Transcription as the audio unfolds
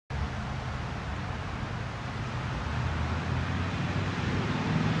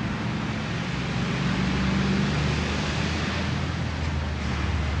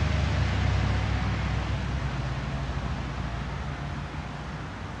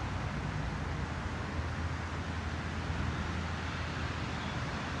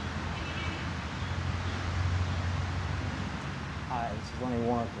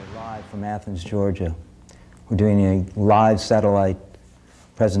Waronker, live from Athens, Georgia. We're doing a live satellite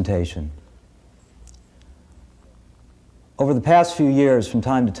presentation. Over the past few years, from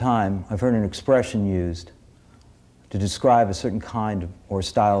time to time, I've heard an expression used to describe a certain kind of, or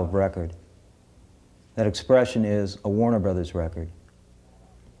style of record. That expression is a Warner Brothers record.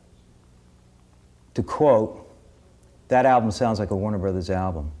 To quote, that album sounds like a Warner Brothers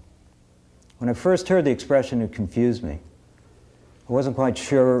album. When I first heard the expression, it confused me. I wasn't quite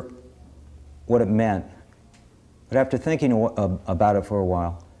sure what it meant, but after thinking about it for a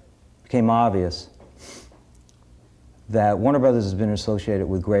while, it became obvious that Warner Brothers has been associated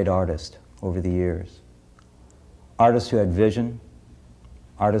with great artists over the years. Artists who had vision,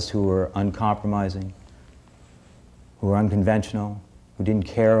 artists who were uncompromising, who were unconventional, who didn't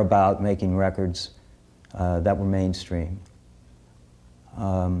care about making records that were mainstream.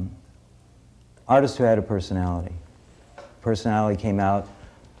 Artists who had a personality. Personality came out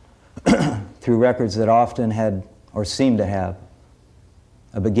through records that often had, or seemed to have,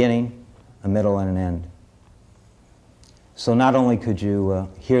 a beginning, a middle, and an end. So not only could you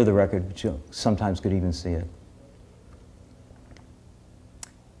hear the record, but you sometimes could even see it.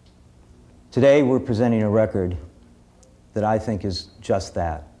 Today we're presenting a record that I think is just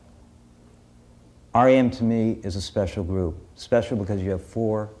that. R.E.M. to me is a special group. Special because you have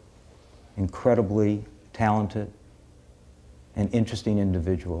four incredibly talented and interesting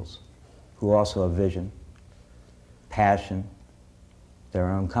individuals who also have vision, passion, they're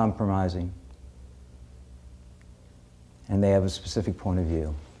uncompromising, and they have a specific point of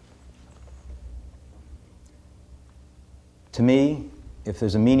view. To me, if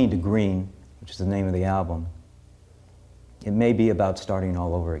there's a meaning to Green, which is the name of the album, it may be about starting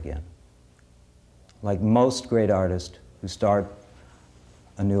all over again. Like most great artists who start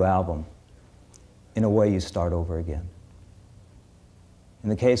a new album, in a way you start over again. In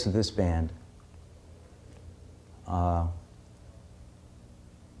the case of this band,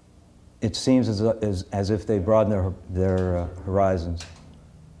 it seems as if they broaden their horizons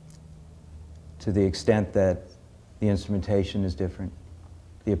to the extent that the instrumentation is different,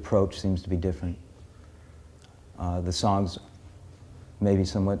 the approach seems to be different, the songs may be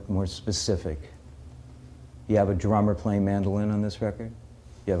somewhat more specific. You have a drummer playing mandolin on this record,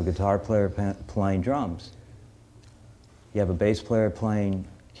 you have a guitar player playing drums, you have a bass player playing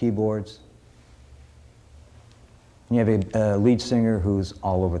keyboards, and you have a lead singer who's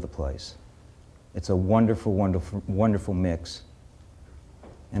all over the place. It's a wonderful, wonderful, wonderful mix.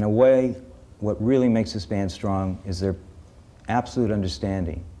 In a way, what really makes this band strong is their absolute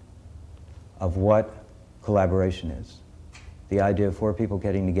understanding of what collaboration is. The idea of four people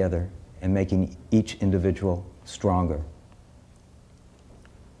getting together and making each individual stronger.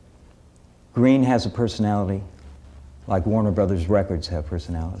 Green has a personality like Warner Brothers records have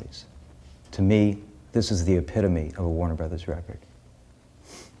personalities. To me, this is the epitome of a Warner Brothers record.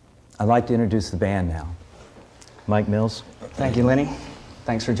 I'd like to introduce the band now. Mike Mills. Thank you, Lenny.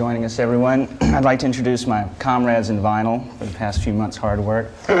 Thanks for joining us, everyone. I'd like to introduce my comrades in vinyl for the past few months' hard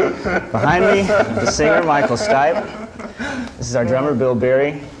work. Behind me, the singer, Michael Stipe. This is our drummer, Bill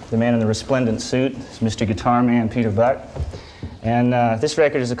Berry. The man in the resplendent suit is Mr. Guitar Man, Peter Buck. And this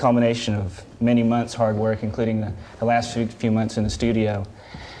record is a culmination of many months' hard work, including the last few months in the studio.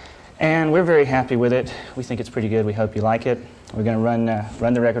 And we're very happy with it. We think it's pretty good. We hope you like it. We're going to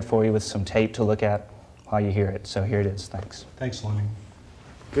run the record for you with some tape to look at while you hear it. So here it is. Thanks. Thanks, Lenny.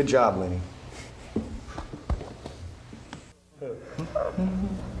 Good job, Lenny.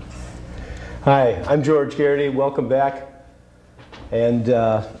 Hi, I'm George Garrity. Welcome back. And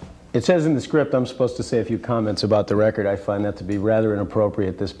it says in the script I'm supposed to say a few comments about the record. I find that to be rather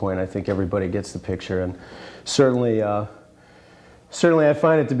inappropriate at this point. I think everybody gets the picture, and certainly I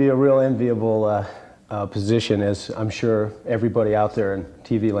find it to be a real enviable position, as I'm sure everybody out there in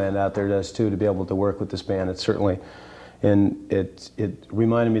TV land out there does too, to be able to work with this band. It's certainly, and it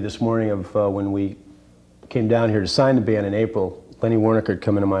reminded me this morning of when we came down here to sign the band in April. Lenny Waronker had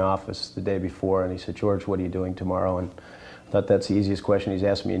come into my office the day before, and he said, "George, what are you doing tomorrow?" And I thought that's the easiest question he's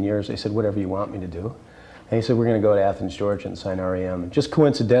asked me in years. I said, "Whatever you want me to do." And he said, "We're going to go to Athens, Georgia and sign R.E.M. And just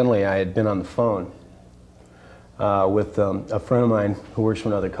coincidentally, I had been on the phone with a friend of mine who works for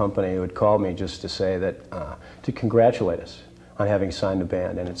another company who had called me just to say that, to congratulate us on having signed the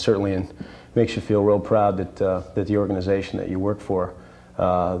band. And it certainly makes you feel real proud that, that the organization that you work for,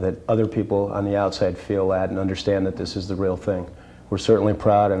 that other people on the outside feel that and understand that this is the real thing. We're certainly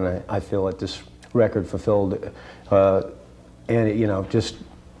proud, and I feel that this record fulfilled, and you know,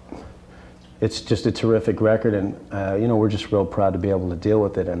 it's just a terrific record, and you know, we're just real proud to be able to deal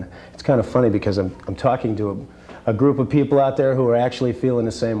with it. And it's kind of funny because I'm talking to a group of people out there who are actually feeling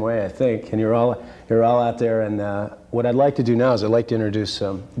the same way, I think, and you're all out there. And what I'd like to do now is I'd like to introduce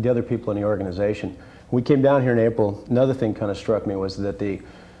the other people in the organization. We came down here in April. Another thing kind of struck me was that the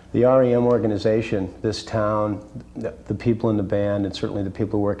R.E.M. organization, this town, the people in the band, and certainly the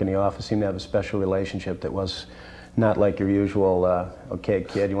people who work in the office seem to have a special relationship that was not like your usual, okay,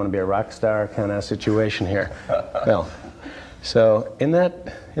 kid, you want to be a rock star kind of situation here. Well, so in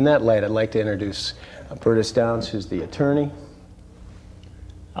that light, I'd like to introduce Bertis Downs, who's the attorney.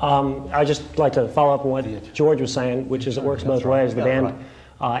 I'd just like to follow up on what George was saying, which is it works both ways. The band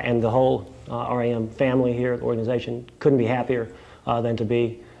and the whole R.E.M. family here at the organization couldn't be happier than to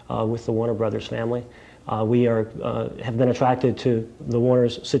be with the Warner Brothers family. We have been attracted to the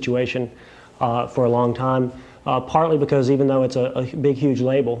Warner's situation for a long time, partly because even though it's a big, huge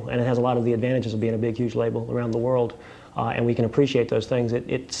label, and it has a lot of the advantages of being a big, huge label around the world, and we can appreciate those things,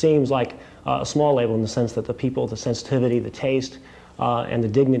 it seems like a small label in the sense that the people, the sensitivity, the taste, and the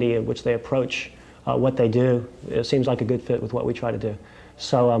dignity in which they approach what they do, it seems like a good fit with what we try to do.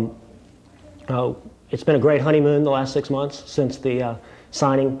 So it's been a great honeymoon the last 6 months since the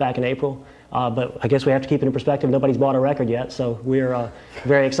signing back in April. But I guess we have to keep it in perspective. Nobody's bought a record yet, so we're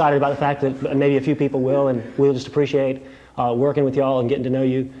very excited about the fact that maybe a few people will, and we'll just appreciate working with y'all and getting to know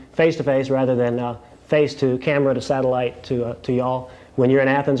you face to face rather than face to camera to satellite to y'all when you're in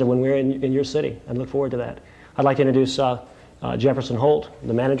Athens or when we're in your city, and look forward to that. I'd like to introduce Jefferson Holt,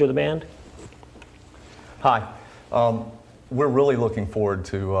 the manager of the band. Hi. We're really looking forward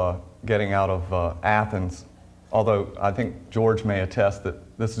to getting out of Athens, although I think George may attest that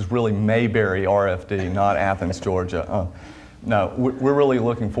this is really Mayberry RFD, not Athens, Georgia. No, we're really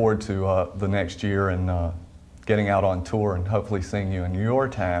looking forward to the next year and getting out on tour and hopefully seeing you in your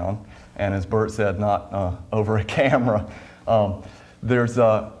town. And as Bert said, not over a camera.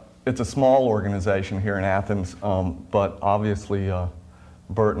 It's a small organization here in Athens, but obviously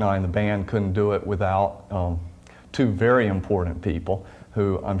Bert and I and the band couldn't do it without two very important people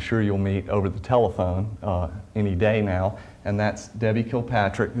who I'm sure you'll meet over the telephone any day now, and that's Debbie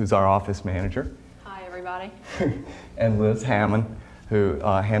Kilpatrick, who's our office manager. Hi, everybody. And Liz Hammond, who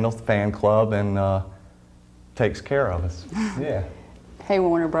handles the fan club and takes care of us. Yeah. Hey,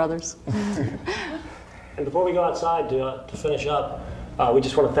 Warner Brothers. And before we go outside to finish up, we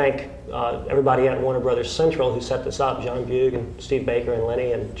just want to thank everybody at Warner Brothers Central who set this up, John Bugh and Steve Baker and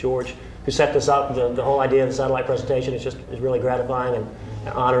Lenny and George, who set this up. The whole idea of the satellite presentation is really gratifying and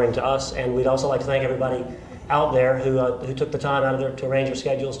honoring to us. And we'd also like to thank everybody out there who took the time out of there to arrange their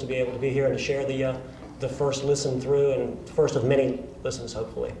schedules to be able to be here and to share the first listen through, and first of many listens,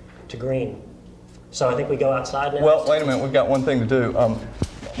 hopefully, to Green. So I think we go outside now. Well, wait a minute, we've got one thing to do.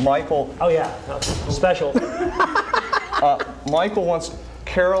 Michael. Oh yeah, special. Michael wants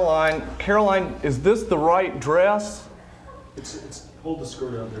Caroline. Caroline, is this the right dress? It's hold the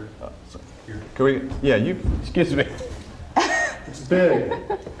skirt out there. Here. Can we? Yeah, you. Excuse me. It's big.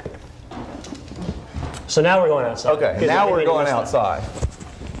 So now we're going outside. Okay, now we're going outside.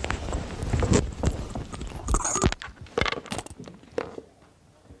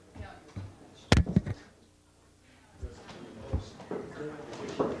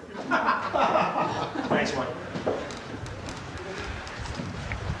 Thanks, Mike.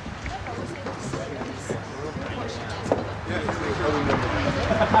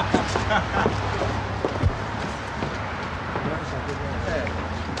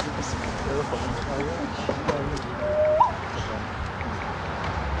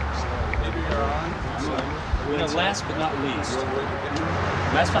 Last but not least,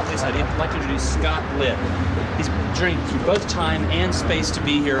 I'd like to introduce Scott Litt. He's journeyed through both time and space to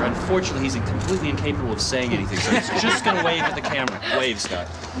be here. Unfortunately, he's completely incapable of saying anything, so he's just going to wave at the camera. Wave, Scott.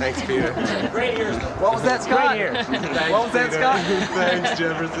 Thanks, Peter. Great years. What was that, Scott? Great years. What was that, Scott? Thanks,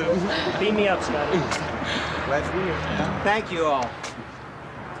 Jefferson. Beam me up, Scotty. Glad to be here. Thank you all.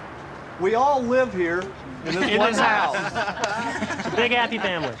 We all live here in this one house. It's a big, happy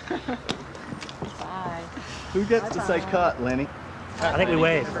family. Bye. Who gets to say cut, Lenny? I think we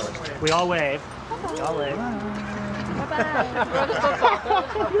wave. We all wave. We all wave. Bye-bye.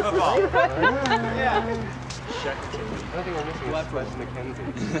 Throw the football. Yeah. I think I'm missing left West Mackenzie.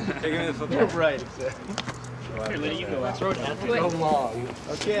 Take me the football. Right. Here, Liddy, you go. Throw it down. So long.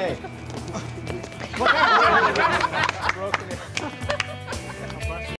 Okay.